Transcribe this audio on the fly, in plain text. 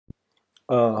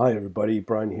Hi everybody,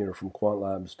 Brian here from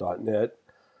quantlabs.net.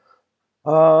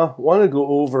 Want to go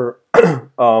over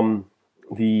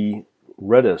the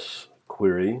Redis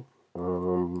query.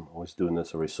 Always doing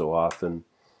this every so often.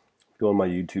 Go on my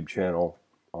YouTube channel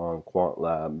on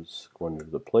quantlabs, go under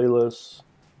the playlists,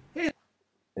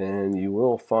 and you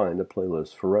will find a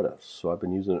playlist for Redis. So I've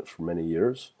been using it for many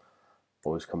years.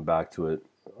 Always come back to it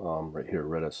right here,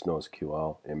 Redis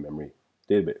NOSQL in-memory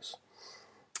database.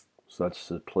 So that's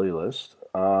the playlist.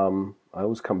 I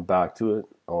always come back to it.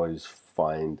 Always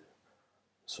find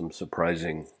some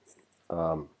surprising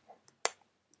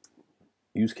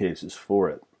use cases for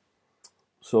it.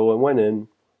 So I went in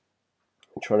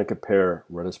trying to compare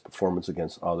Redis performance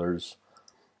against others.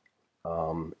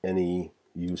 Any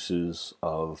uses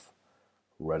of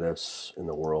Redis in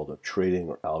the world of trading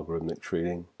or algorithmic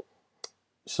trading.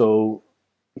 So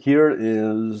here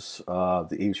is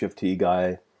the HFT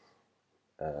guy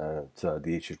at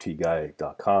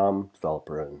thehftguy.com,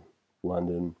 developer in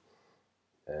London,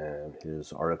 and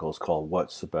his article is called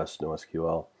 "What's the Best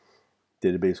NoSQL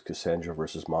Database: Cassandra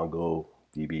versus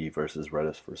MongoDB versus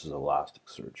Redis versus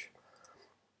Elasticsearch."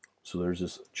 So there's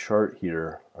this chart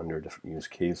here under different use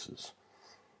cases.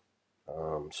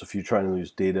 So if you're trying to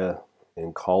use data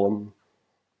in columns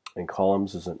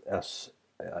is an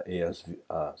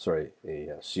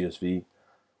CSV,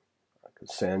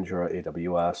 Cassandra,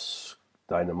 AWS,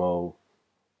 Dynamo,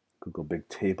 Google Big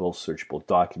Table, searchable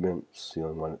documents. The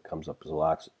only one that comes up is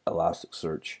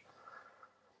Elasticsearch.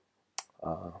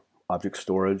 Object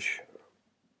storage,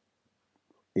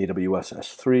 AWS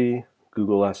S3,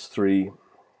 Google S3,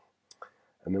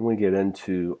 and then we get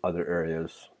into other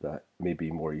areas that may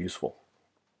be more useful.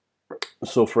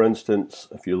 So for instance,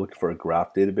 if you're looking for a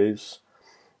graph database,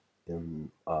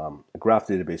 a graph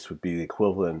database would be the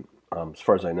equivalent, as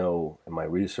far as I know in my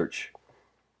research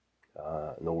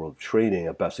in the world of trading,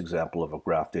 a best example of a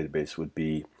graph database would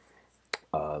be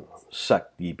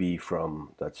SecDB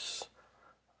that's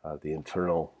the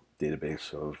internal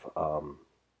database of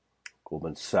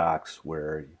Goldman Sachs,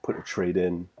 where you put a trade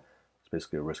in. It's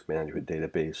basically a risk management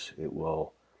database. It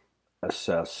will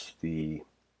assess the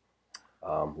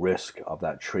risk of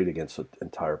that trade against the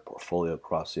entire portfolio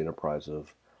across the enterprise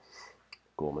of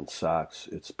Goldman Sachs.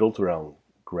 It's built around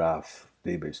graph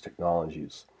database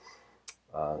technologies.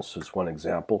 So it's one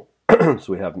example. So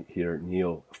we have here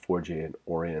Neo4j and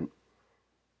Orient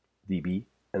DB,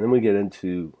 and then we get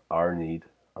into our need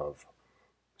of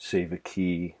save a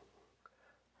key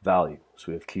value. So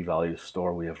we have key value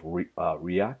store. We have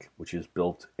React, which is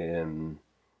built in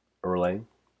Erlang.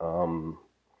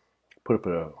 Put up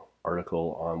an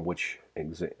article on which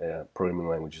programming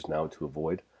languages now to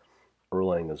avoid.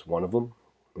 Erlang is one of them.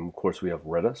 And of course, we have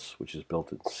Redis, which is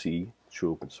built in C,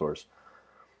 true open source.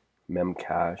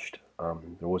 Memcached.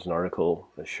 There was an article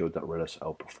that showed that Redis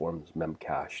outperforms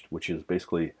Memcached, which is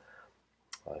basically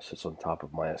sits on top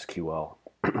of MySQL.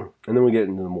 And then we get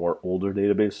into the more older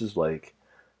databases like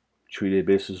tree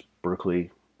databases,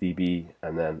 Berkeley DB,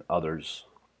 and then others.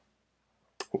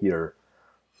 Here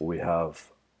we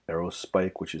have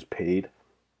Aerospike, which is paid.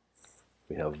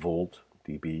 We have Volt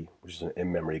DB, which is an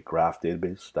in-memory graph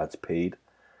database. That's paid.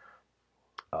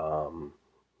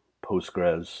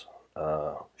 Postgres,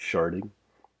 sharding,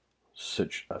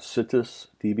 Citus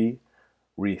DB,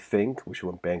 Rethink, which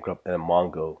went bankrupt, and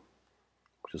Mongo,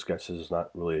 which this guy says is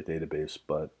not really a database,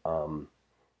 but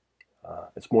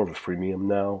it's more of a freemium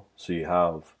now. So you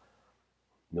have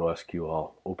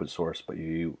NoSQL open source, but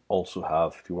you also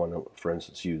have, if you want to, for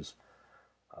instance, use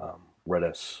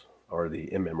Redis or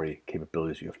the in-memory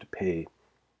capabilities, you have to pay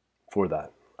for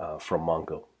that from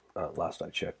Mongo, last I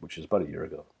checked, which is about a year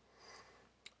ago.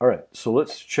 All right, so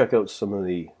let's check out some of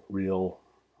the real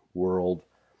world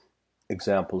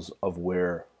examples of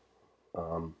where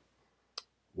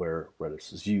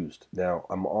Redis is used. Now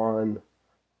I'm on,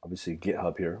 obviously,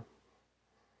 GitHub here.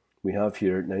 We have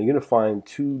here, now you're going to find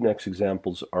two next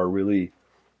examples are really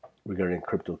regarding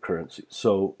cryptocurrency.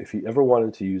 So if you ever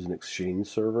wanted to use an exchange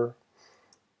server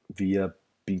via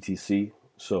BTC,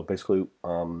 so basically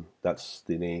that's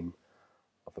the name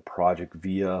of the project,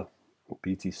 via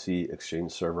BTC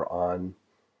exchange server on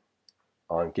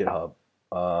GitHub.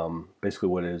 Basically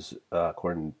what is,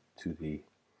 according to the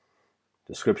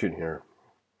description here,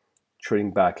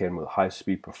 trading backend with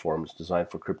high-speed performance designed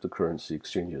for cryptocurrency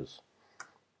exchanges.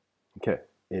 Okay,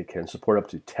 it can support up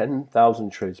to 10,000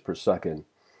 trades per second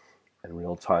and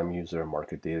real-time user and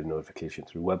market data notification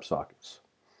through WebSockets.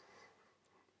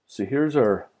 So here's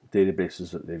our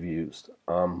databases that they've used.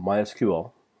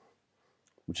 MySQL,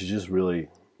 which is just really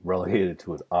relegated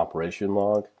to an operation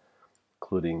log,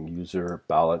 including user,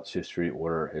 balance history,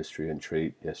 order history, and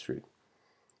trade history.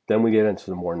 Then we get into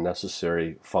the more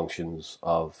necessary functions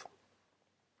of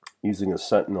using a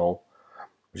Sentinel,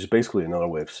 which is basically another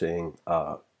way of saying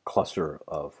a cluster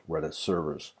of Redis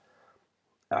servers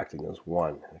acting as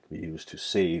one. It can be used to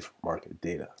save market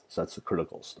data. So that's the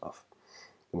critical stuff.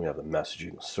 And we have the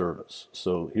messaging service.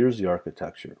 So here's the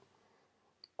architecture.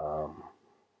 So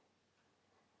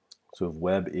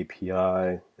web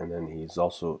API, and then he's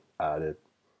also added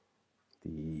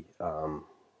the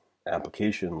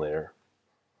application layer.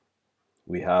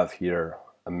 We have here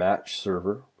a match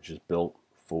server, which is built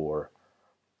for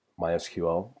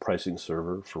MySQL, pricing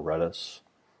server for Redis,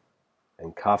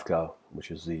 and Kafka,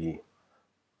 which is the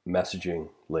messaging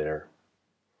layer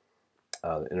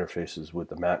that interfaces with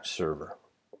the match server.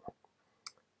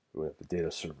 We have the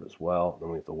data server as well. Then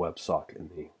we have the WebSocket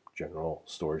and the general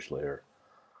storage layer.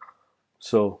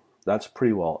 So that's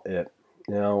pretty well it.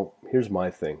 Now, here's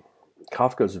my thing.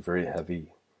 Kafka is a very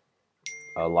heavy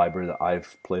library that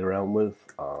I've played around with.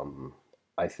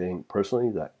 I think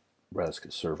personally that Redis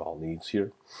could serve all needs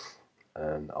here,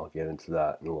 and I'll get into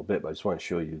that in a little bit, but I just want to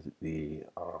show you the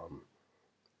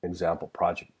example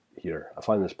project here. I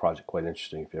find this project quite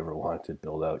interesting if you ever want to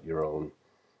build out your own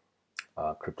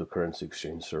cryptocurrency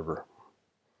exchange server.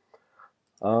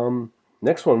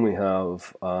 Next one we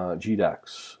have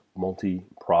GDAX,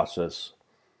 multi-process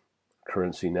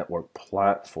currency network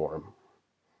platform.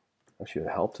 Actually,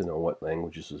 it'd help to know what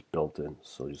languages is built in,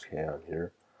 so just hang on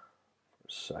here for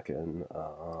a second.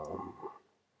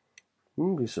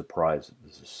 Wouldn't be surprised if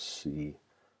this is C.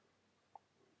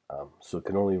 So it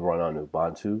can only run on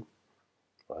Ubuntu.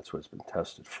 That's what it's been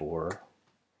tested for.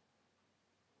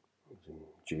 Using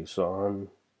JSON.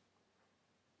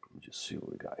 Let me just see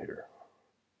what we got here.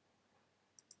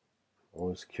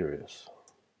 Always curious.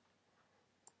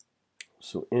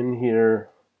 So in here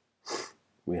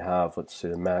we have, let's say,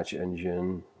 the match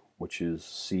engine, which is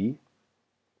C.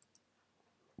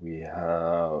 We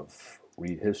have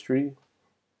read history,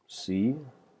 C.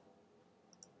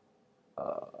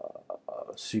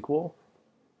 SQL.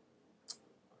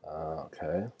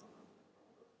 Okay.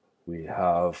 We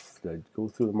have the go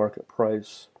through the market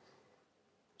price,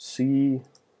 C.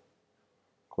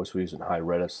 Of course, we're using High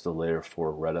Redis, the layer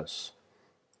for Redis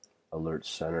Alert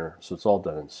Center. So it's all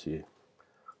done in C.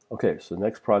 Okay, so the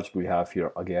next project we have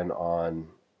here, again on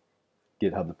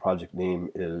GitHub, the project name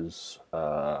is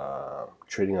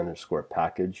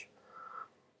trading_package.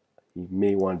 You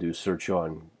may want to do a search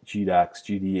on GDAX,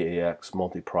 GDAX,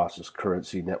 multiprocess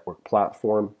currency network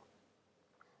platform.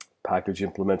 Package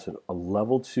implements a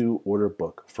level 2 order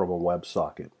book from a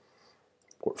WebSocket,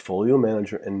 portfolio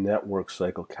manager, and network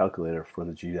cycle calculator for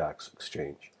the GDAX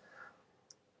exchange.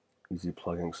 Easy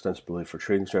plugin extensibility for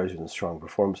trading strategies and strong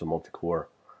performance on multi-core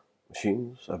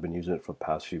machines. I've been using it for the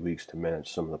past few weeks to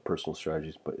manage some of the personal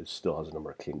strategies, but it still has a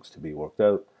number of kinks to be worked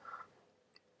out.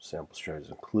 Sample strategies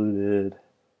included.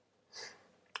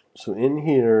 So in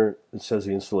here, it says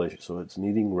the installation. So it's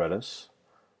needing Redis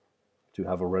to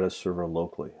have a Redis server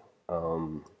locally.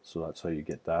 So that's how you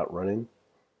get that running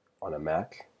on a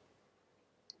Mac.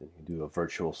 Then you can do a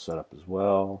virtual setup as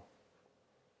well.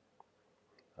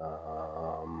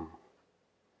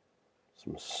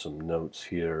 Some notes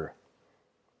here.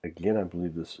 Again, I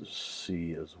believe this is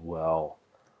C as well.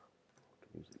 I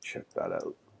can usually check that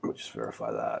out. Let me just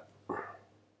verify that.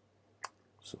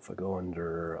 So if I go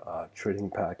under trading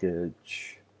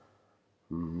package,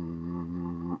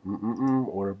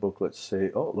 order book, let's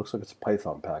say, oh, it looks like it's a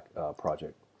Python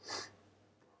project.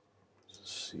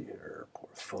 Let's see here,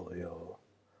 portfolio.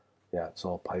 Yeah, it's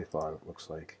all Python, it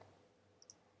looks like.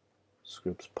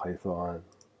 Scripts, Python.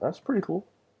 That's pretty cool.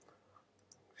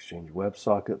 Exchange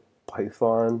WebSocket,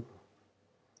 Python.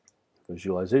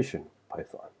 Visualization,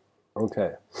 Python.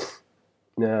 Okay.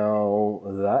 Now,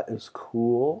 that is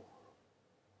cool.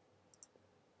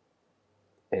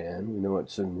 And we know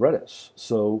it's in Redis.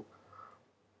 So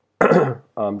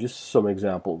just some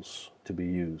examples to be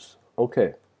used.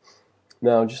 Okay.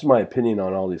 Now, just my opinion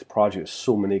on all these projects.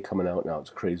 So many coming out now.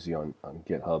 It's crazy on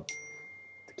GitHub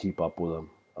to keep up with them.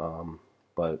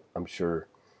 But I'm sure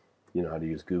you know how to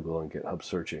use Google and GitHub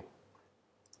searching.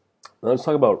 Now let's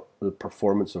talk about the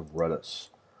performance of Redis.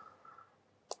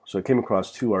 So I came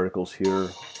across 2 articles here.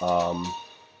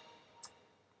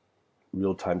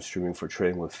 Real-time streaming for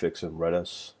trading with Fix and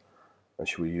Redis. And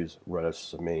should we use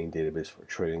Redis as a main database for a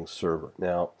trading server?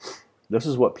 Now, this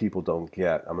is what people don't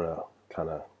get. I'm going to kind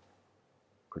of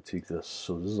critique this.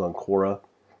 So this is on Quora.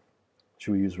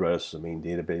 Should we use Redis as a main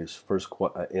database? First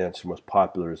answer, most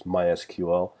popular is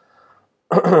MySQL.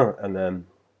 And then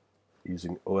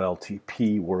using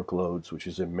OLTP workloads, which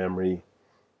is in memory.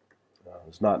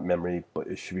 It's not memory, but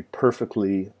it should be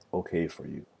perfectly okay for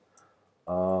you.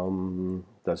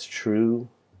 That's true,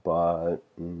 but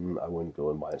I wouldn't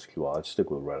go with MySQL. I'd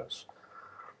stick with Redis.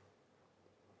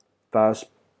 Fast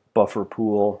buffer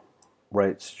pool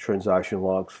writes transaction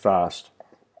logs fast.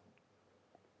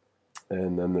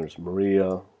 And then there's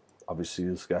Maria. Obviously,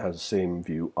 this guy has the same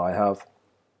view I have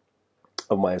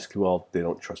of MySQL. They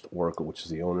don't trust Oracle, which is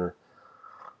the owner.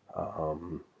 So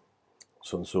on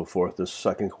and so forth. This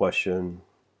second question,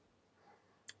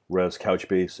 Redis,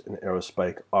 Couchbase, and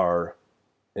Aerospike are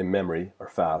in memory, are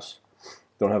fast.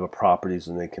 Don't have a properties,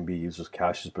 and they can be used as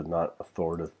caches, but not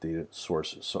authoritative data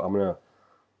sources. So I'm going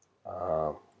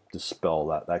to dispel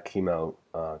that. That came out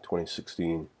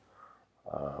 2016,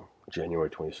 January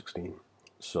 2016.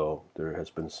 So there has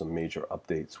been some major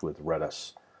updates with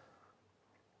Redis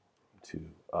to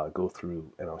go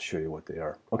through, and I'll show you what they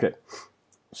are. Okay,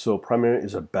 so primary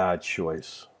is a bad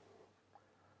choice.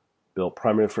 Built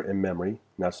primary for in-memory, and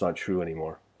that's not true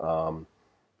anymore.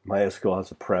 MySQL has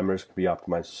the parameters can be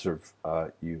optimized to serve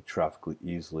you traffic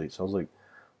easily. It sounds like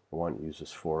I want to use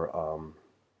this for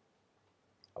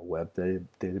a web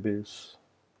database.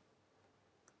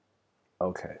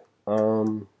 Okay. I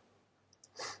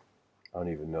don't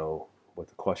even know what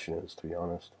the question is, to be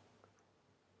honest.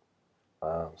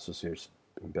 So here's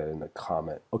embedded in a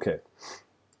comment. Okay.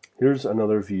 Here's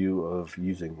another view of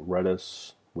using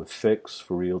Redis with Fix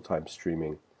for real-time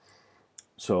streaming.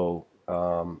 So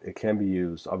it can be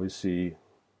used, obviously,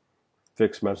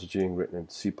 Fix messaging written in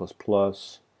C++,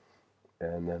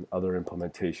 and then other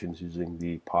implementations using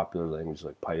the popular languages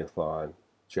like Python,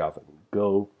 Java, and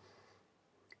Go.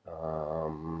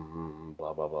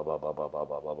 Blah, blah, blah, blah, blah, blah, blah,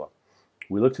 blah, blah, blah.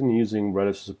 We looked into using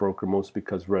Redis as a broker most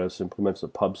because Redis implements a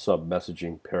pub-sub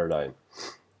messaging paradigm.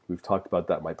 We've talked about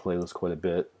that in my playlist quite a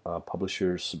bit.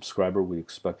 Publisher, subscriber, we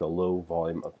expect a low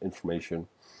volume of information.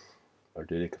 Our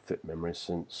data can fit memory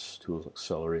since tools like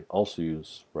Celery also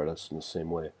use Redis in the same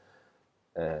way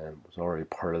and was already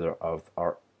part of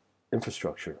our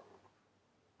infrastructure.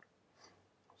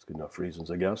 That's good enough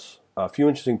reasons, I guess. A few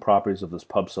interesting properties of this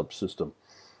pub-sub system.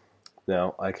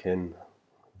 Now, I can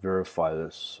verify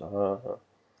this.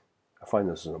 I find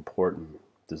this an important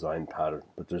design pattern,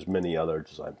 but there's many other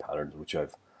design patterns which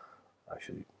I've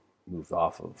actually moved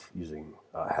off of using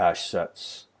hash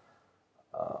sets.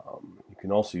 You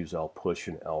can also use lpush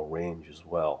and lrange as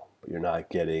well, but you're not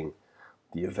getting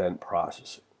the event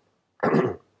processing.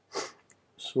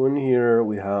 So in here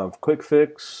we have quick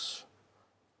fix,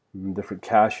 different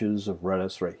caches of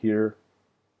Redis right here.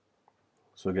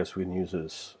 So I guess we can use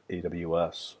this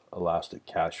AWS Elastic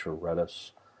Cache for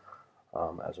Redis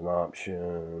as an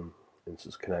option.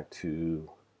 Instance connect to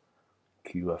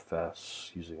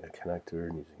QFS using a connector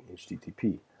and using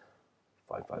HTTP.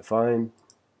 Fine, fine, fine.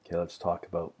 Okay, let's talk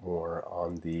about more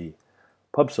on the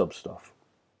pub-sub stuff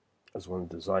as one of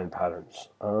the design patterns.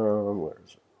 Where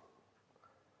is it?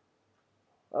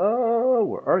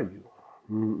 Where are you?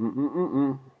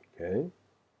 Okay.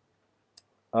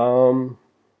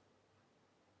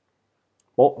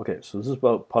 Well, okay, so this is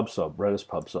about pub-sub, Redis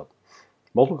pub-sub.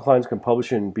 Multiple clients can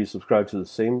publish and be subscribed to the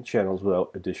same channels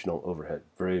without additional overhead.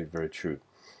 Very, very true.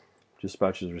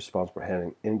 Dispatch is responsible for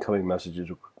handling incoming messages,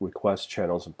 request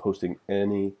channels, and posting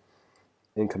any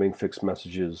incoming fixed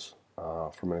messages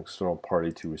from an external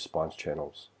party to response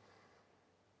channels.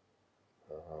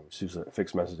 Receives a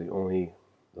fixed message. The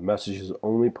message is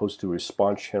only posted to a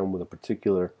response channel with a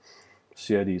particular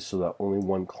CID so that only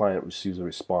one client receives a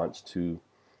response to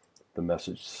the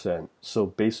message sent. So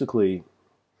basically,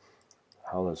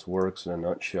 how this works in a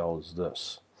nutshell is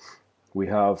this. We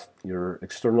have your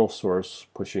external source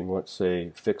pushing, let's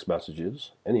say, fixed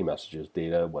messages, any messages,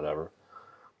 data, whatever,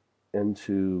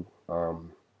 into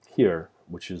here,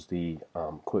 which is the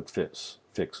quick fix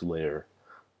layer.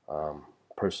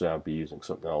 Personally, I'd be using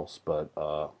something else, but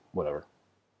whatever.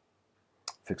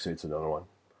 Fixate's another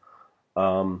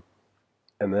one.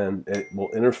 And then it will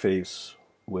interface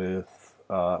with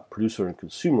producer and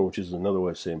consumer, which is another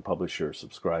way of saying publisher,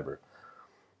 subscriber.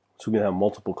 So we can have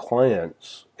multiple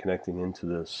clients connecting into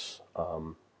this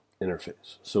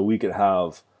interface. So we could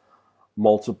have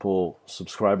multiple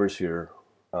subscribers here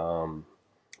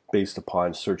based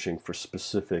upon searching for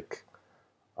specific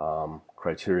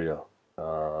criteria.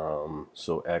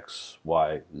 So X,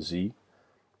 Y, Z.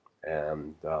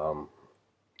 And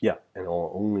yeah, and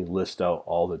it'll only list out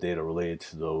all the data related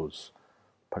to those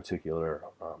particular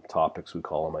topics, we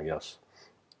call them, I guess,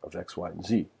 of X, Y, and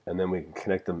Z. And then we can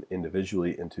connect them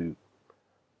individually into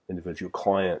individual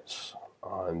clients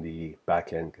on the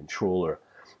back-end controller.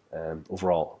 And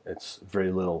overall, it's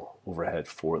very little overhead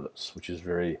for this, which is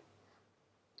very,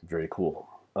 very cool.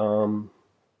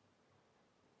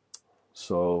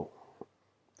 So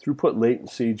Throughput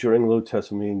latency during load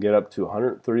testing, we can get up to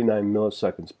 139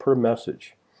 milliseconds per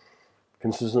message,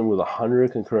 consistent with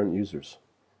 100 concurrent users.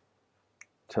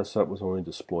 Test set was only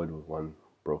deployed with one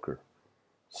broker.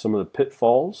 Some of the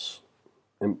pitfalls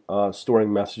in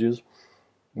storing messages.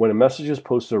 When a message is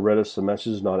posted to Redis, the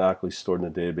message is not actually stored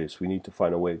in the database. We need to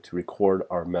find a way to record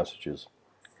our messages.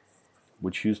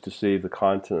 We choose to save the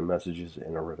content of messages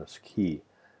in a Redis key.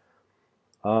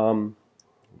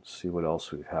 Let's see what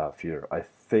else we have here. I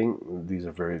think these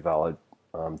are very valid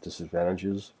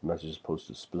disadvantages. Messages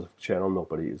posted to a specific channel,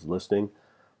 nobody is listening.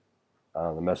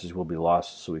 The message will be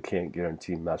lost, so we can't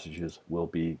guarantee messages will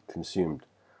be consumed.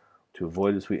 To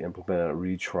avoid this, we implement a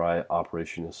retry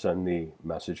operation to send the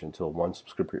message until one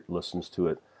subscriber listens to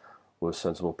it with a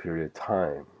sensible period of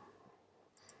time.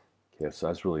 Okay, so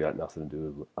that's really got nothing to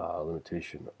do with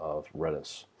limitation of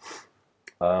Redis.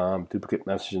 Duplicate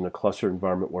message in a cluster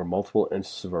environment where multiple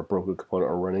instances of our broker component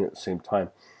are running at the same time.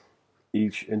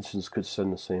 Each instance could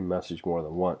send the same message more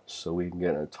than once, so we can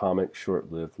get an atomic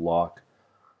short-lived lock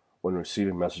when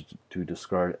receiving message to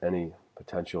discard any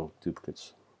potential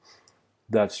duplicates.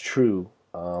 That's true.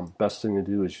 Best thing to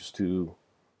do is just to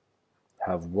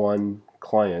have one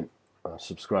client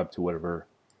subscribe to whatever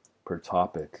per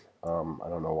topic. I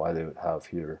don't know why they would have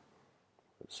here,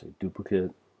 let's say,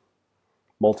 duplicate,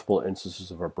 multiple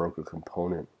instances of our broker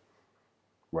component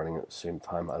running at the same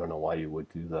time. I don't know why you would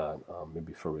do that,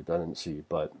 maybe for redundancy,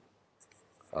 but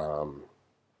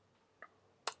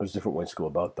there's different ways to go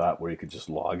about that where you could just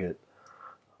log it.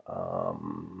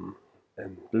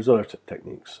 And there's other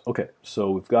techniques. Okay, so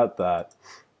we've got that.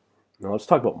 Now let's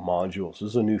talk about modules. This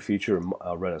is a new feature in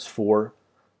Redis 4.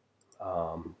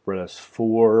 Redis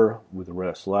 4 with the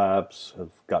Redis Labs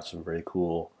have got some very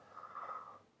cool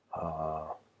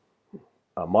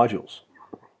modules.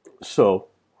 So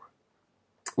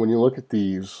when you look at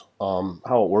these,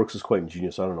 how it works is quite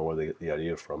ingenious. I don't know where they get the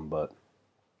idea from, but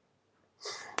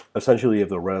essentially you have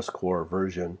the Redis core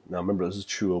version. Now remember, this is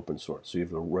true open source. So you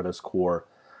have the Redis core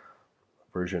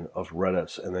version of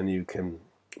Redis, and then you can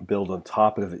build on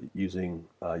top of it using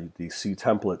the C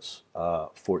templates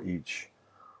for each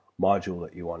module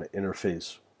that you want to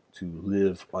interface to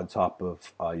live on top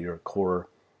of your core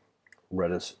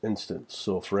Redis instance.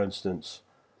 So for instance,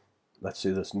 let's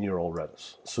say this neural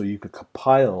Redis. So you could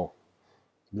compile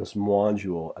this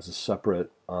module as a separate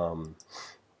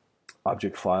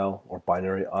object file or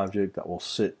binary object that will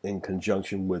sit in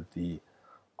conjunction with the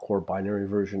core binary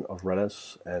version of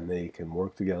Redis, and they can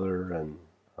work together and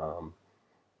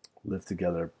live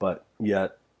together, but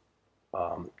yet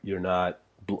you're not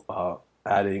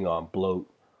adding on bloat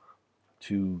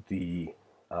to the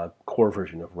core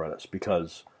version of Redis,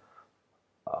 because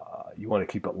you want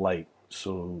to keep it light.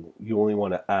 So you only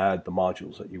want to add the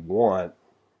modules that you want,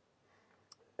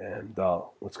 and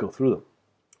let's go through them.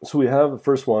 So we have the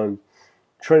first one,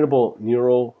 trainable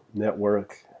neural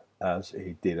network as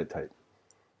a data type.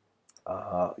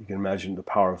 You can imagine the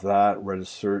power of that. Redis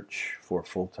search for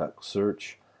full text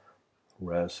search.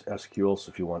 Redis SQL, so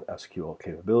if you want SQL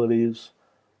capabilities.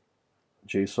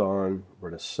 JSON,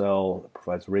 Redis cell, it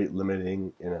provides rate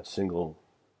limiting in a single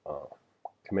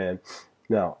command.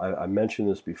 Now, I mentioned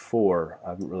this before. I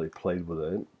haven't really played with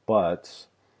it, but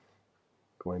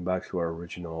going back to our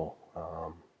original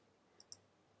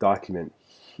document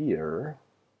here,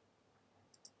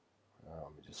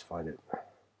 let me just find it.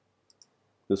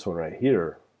 This one right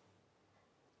here,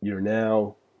 you're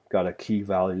now got a key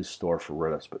value store for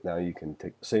Redis, but now you can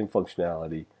take the same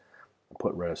functionality and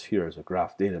put Redis here as a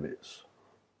graph database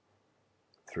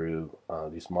through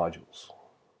these modules,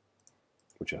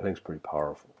 which I think is pretty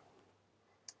powerful.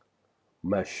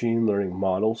 Machine learning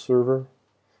model server.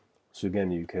 So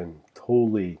again, you can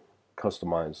totally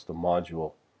customize the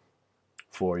module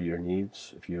for your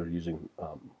needs if you're using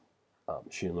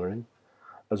machine learning,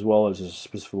 as well as a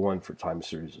specific one for time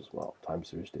series as well, time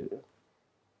series data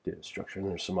structure. And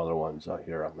there's some other ones out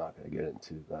here. I'm not going to get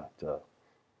into that.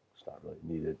 It's not really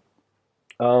needed.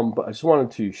 But I just wanted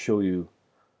to show you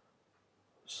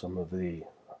some of the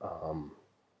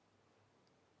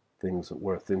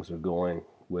where things are going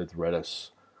with Redis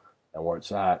and where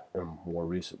it's at in more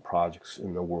recent projects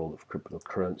in the world of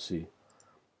cryptocurrency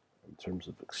in terms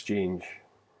of exchange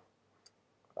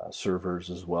servers,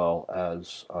 as well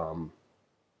as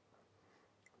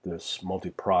this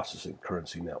multi-processing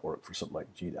currency network for something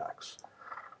like GDAX.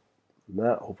 And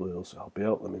that hopefully will help you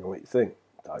out. Let me know what you think.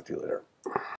 Talk to you later.